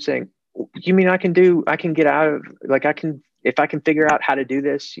got them saying, you mean if I can figure out how to do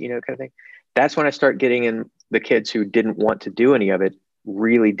this, kind of thing. That's when I start getting in the kids who didn't want to do any of it,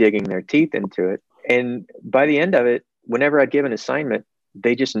 really digging their teeth into it. And by the end of it, whenever I'd give an assignment,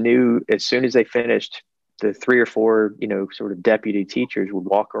 they just knew as soon as they finished, the 3 or 4, sort of deputy teachers would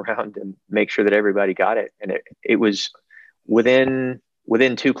walk around and make sure that everybody got it. And it was within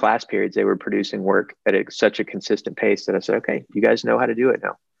 2 class periods, they were producing work at such a consistent pace that I said, okay, you guys know how to do it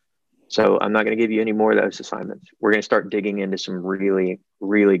now. So I'm not going to give you any more of those assignments. We're going to start digging into some really,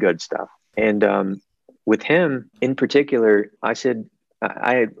 really good stuff. And with him in particular, I said,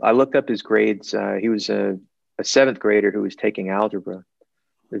 I looked up his grades. He was a 7th grader who was taking algebra,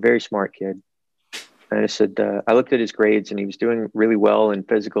 a very smart kid. And I said, I looked at his grades, and he was doing really well in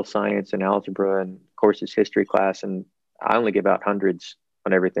physical science and algebra and, of course, his history class. And I only give out hundreds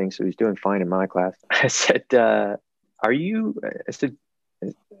on everything, so he's doing fine in my class. I said, I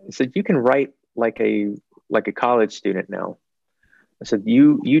said, you can write like a college student now. I said,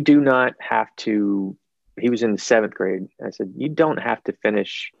 you do not have to. He was in the 7th grade. I said, you don't have to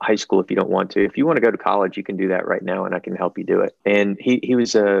finish high school if you don't want to. If you want to go to college, you can do that right now, and I can help you do it. And he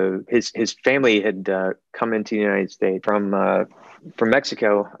was his family had come into the United States from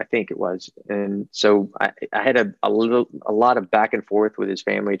Mexico, I think it was. And so I had a lot of back and forth with his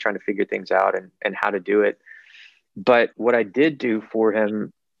family trying to figure things out and how to do it. But what I did do for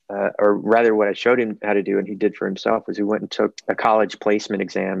him, or rather what I showed him how to do and he did for himself, was he went and took a college placement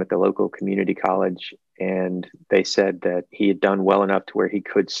exam at the local community college. And they said that he had done well enough to where he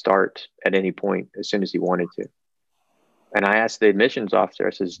could start at any point as soon as he wanted to. And I asked the admissions officer,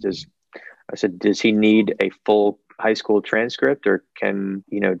 I I said, does he need a full high school transcript, or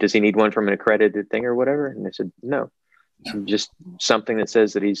does he need one from an accredited thing or whatever? And they said, no. I said, just something that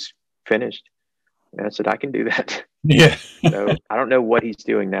says that he's finished. And I said, I can do that. Yeah. So I don't know what he's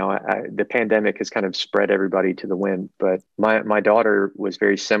doing now. The pandemic has kind of spread everybody to the wind, but my daughter was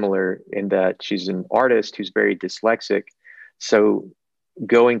very similar in that she's an artist who's very dyslexic. So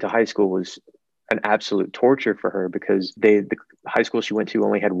going to high school was an absolute torture for her, because the high school she went to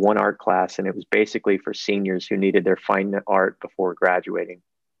only had one art class, and it was basically for seniors who needed their fine art before graduating.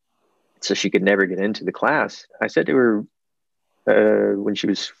 So she could never get into the class. I said to her when she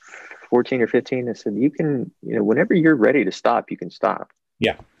was 14 or 15, I said, you can, whenever you're ready to stop, you can stop.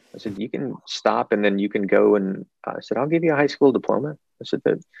 Yeah. I said, you can stop, and then you can go. And I said, I'll give you a high school diploma. I said,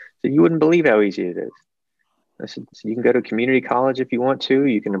 you wouldn't believe how easy it is. I said, so you can go to community college if you want to.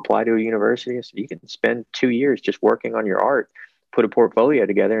 You can apply to a university. I said, you can spend 2 years just working on your art, put a portfolio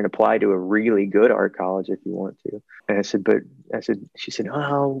together, and apply to a really good art college if you want to. And I said, she said,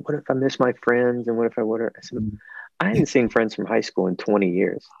 oh, what if I miss my friends? And what if I would? I said, I hadn't seen friends from high school in 20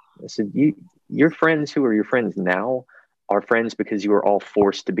 years. I said, your friends who are your friends now are friends because you are all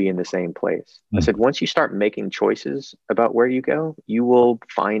forced to be in the same place. I said, once you start making choices about where you go, you will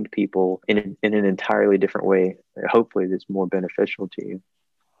find people in an entirely different way. Hopefully that's more beneficial to you.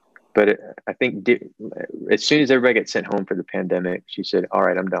 But I think as soon as everybody got sent home for the pandemic, she said, all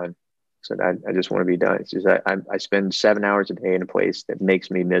right, I'm done. I said, I just want to be done. She said, I spend 7 hours a day in a place that makes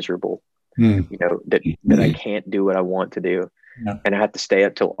me miserable. That I can't do what I want to do. Yeah. And I have to stay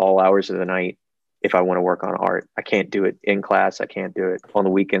up till all hours of the night if I want to work on art. I can't do it in class. I can't do it on the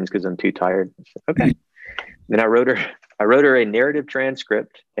weekends because I'm too tired. I said, okay. Then I wrote her a narrative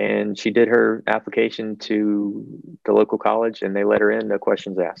transcript, and she did her application to the local college, and they let her in, no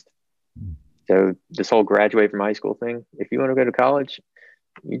questions asked. So this whole graduate from high school thing, if you want to go to college,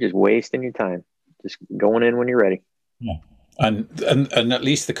 you're just wasting your time. Just going in when you're ready. Yeah. And at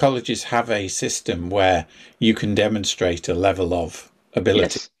least the colleges have a system where you can demonstrate a level of ability,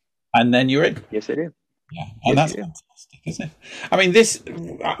 yes. And then you're in. Yes, they do. Yeah, and that's fantastic, isn't it? I mean,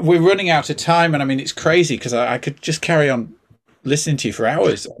 we're running out of time, and I mean, it's crazy because I could just carry on listening to you for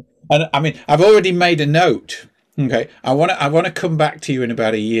hours. And I mean, I've already made a note. Okay, I want to come back to you in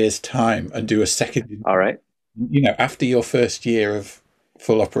about a year's time and do a second. All right. After your first year of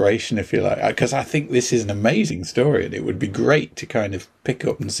full operation, if you like, because I think this is an amazing story, and it would be great to kind of pick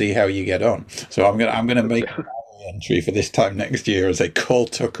up and see how you get on. So I'm gonna make an entry for this time next year and say, call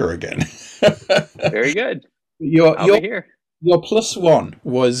Tucker again. Very good. I'll be here. Your +1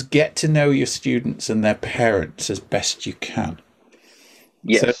 was get to know your students and their parents as best you can.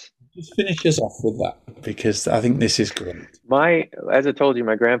 Yes. So just finish us off with that, because I think this is great. As I told you,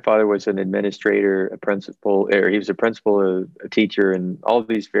 my grandfather was an administrator, a principal, or he was a principal, a teacher, and all of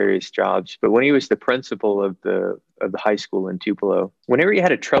these various jobs. But when he was the principal of the high school in Tupelo, whenever he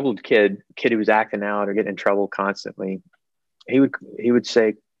had a troubled kid who was acting out or getting in trouble constantly, he would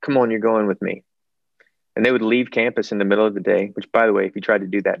say, "Come on, you're going with me." And they would leave campus in the middle of the day, which, by the way, if you tried to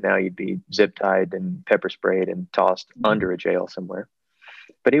do that now, you'd be zip tied and pepper sprayed and tossed under a jail somewhere.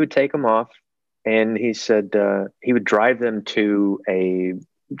 But he would take them off, and he said he would drive them to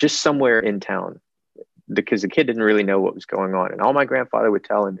just somewhere in town, because the kid didn't really know what was going on. And all my grandfather would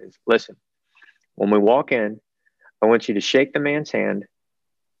tell him is, listen, when we walk in, I want you to shake the man's hand,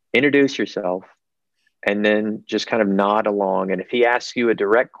 introduce yourself, and then just kind of nod along. And if he asks you a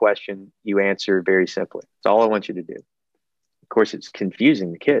direct question, you answer very simply. That's all I want you to do. Of course, it's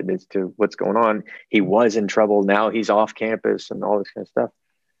confusing the kid as to what's going on. He was in trouble. Now he's off campus and all this kind of stuff.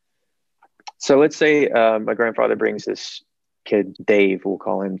 So let's say my grandfather brings this kid, Dave, we'll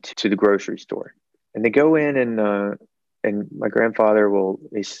call him, to the grocery store. And they go in, and my grandfather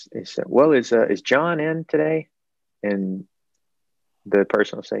he said, well, is John in today? And the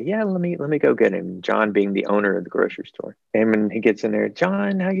person will say, yeah, let me go get him. John being the owner of the grocery store. And when he gets in there,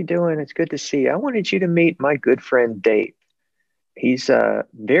 John, how you doing? It's good to see you. I wanted you to meet my good friend, Dave. He's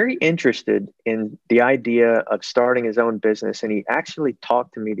very interested in the idea of starting his own business. And he actually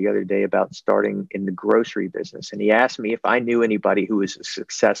talked to me the other day about starting in the grocery business. And he asked me if I knew anybody who was a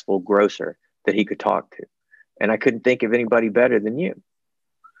successful grocer that he could talk to. And I couldn't think of anybody better than you.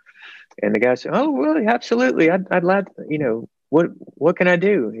 And the guy said, oh, really? Absolutely. I'd love, what can I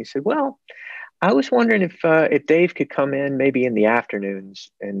do? And he said, well, I was wondering if Dave could come in maybe in the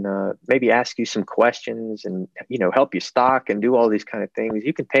afternoons and maybe ask you some questions and, help you stock and do all these kind of things.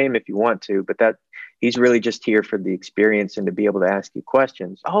 You can pay him if you want to, but that He's really just here for the experience and to be able to ask you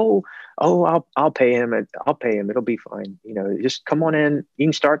questions. I'll pay him. I'll pay him. It'll be fine. Just come on in. You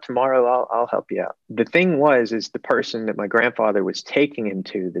can start tomorrow. I'll help you out. The thing is the person that my grandfather was taking him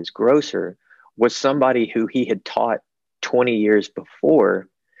to, this grocer, was somebody who he had taught 20 years before,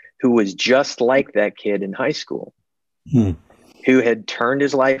 who was just like that kid in high school. Who had turned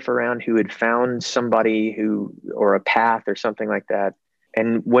his life around, who had found somebody or a path or something like that.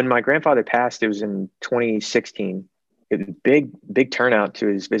 And when my grandfather passed, it was in 2016. It was big turnout to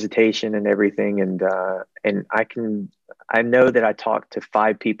his visitation and everything. And I know that I talked to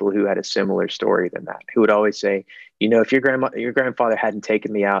 5 people who had a similar story than that, who would always say, if your grandfather hadn't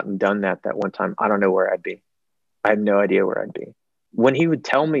taken me out and done that one time, I don't know where I'd be. I have no idea where I'd be. When he would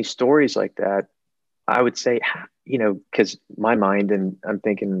tell me stories like that, I would say, because my mind, and I'm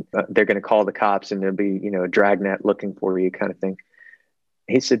thinking they're going to call the cops and there'll be, a dragnet looking for you kind of thing.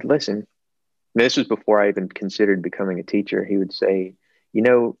 He said, listen, this was before I even considered becoming a teacher. He would say,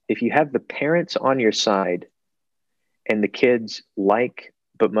 if you have the parents on your side and the kids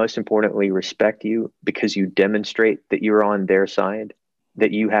but most importantly, respect you because you demonstrate that you're on their side,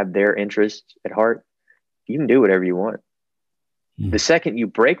 that you have their interests at heart, you can do whatever you want. The second you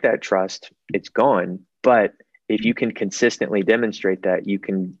break that trust, it's gone. But if you can consistently demonstrate that, you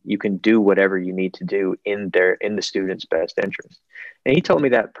can do whatever you need to do in the student's best interest. And he told me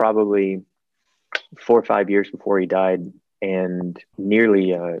that probably 4 or 5 years before he died, and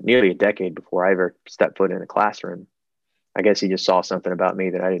nearly a decade before I ever stepped foot in a classroom. I guess he just saw something about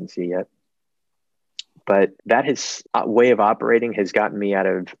me that I didn't see yet. But that his way of operating has gotten me out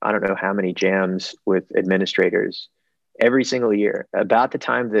of I don't know how many jams with administrators every single year. About the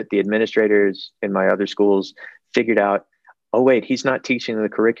time that the administrators in my other schools figured out, oh, wait, he's not teaching the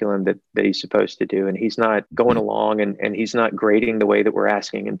curriculum that he's supposed to do. And he's not going along and he's not grading the way that we're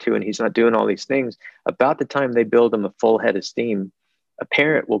asking him to. And he's not doing all these things. About the time they build him a full head of steam, a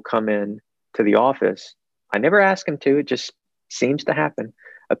parent will come in to the office. I never ask him to. It just seems to happen.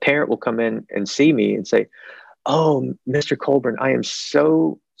 A parent will come in and see me and say, oh, Mr. Colburn, I am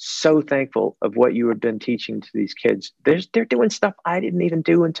so thankful of what you have been teaching to these kids. They're doing stuff I didn't even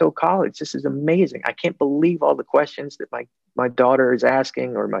do until college. This is amazing. I can't believe all the questions that my daughter is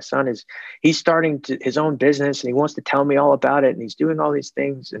asking, or my son he's starting his own business and he wants to tell me all about it. And he's doing all these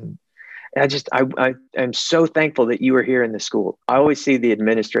things. And I am so thankful that you were here in the school. I always see the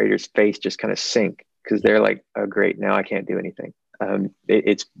administrator's face just kind of sink because they're like, oh, great. Now I can't do anything.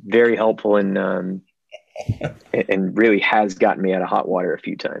 It's very helpful and really has gotten me out of hot water a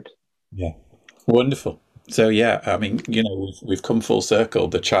few times. Yeah. Wonderful. So, yeah, I mean, we've come full circle,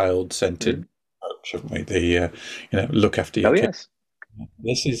 the child-centered approach, haven't we? The, look after your kids.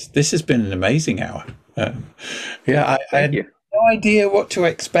 Yes. This has been an amazing hour. I had no idea what to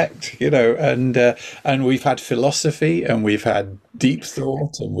expect, and we've had philosophy and we've had deep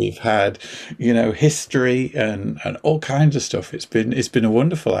thought and we've had, history and all kinds of stuff. It's been a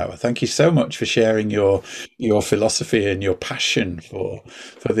wonderful hour. Thank you so much for sharing your philosophy and your passion for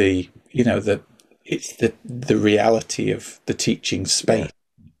the, it's the reality of the teaching space.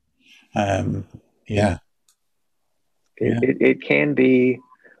 It can be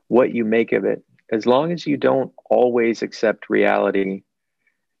what you make of it. As long as you don't always accept reality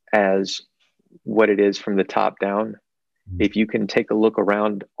as what it is from the top down, if you can take a look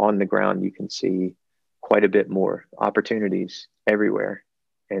around on the ground, you can see quite a bit more opportunities everywhere.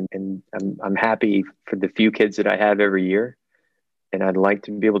 And I'm happy for the few kids that I have every year, and I'd like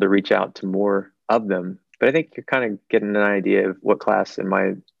to be able to reach out to more of them. But I think you're kind of getting an idea of what class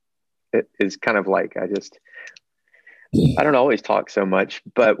it is kind of like. I don't always talk so much,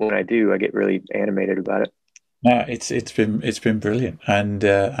 but when I do, I get really animated about it. No, it's been brilliant, and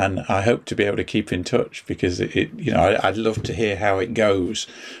I hope to be able to keep in touch because I'd love to hear how it goes,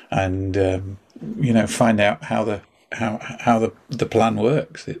 and find out how the plan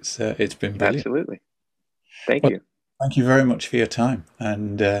works. It's been brilliant. Absolutely. Thank you. Thank you very much for your time,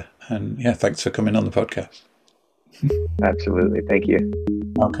 and thanks for coming on the podcast. Absolutely. Thank you.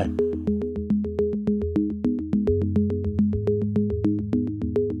 Okay.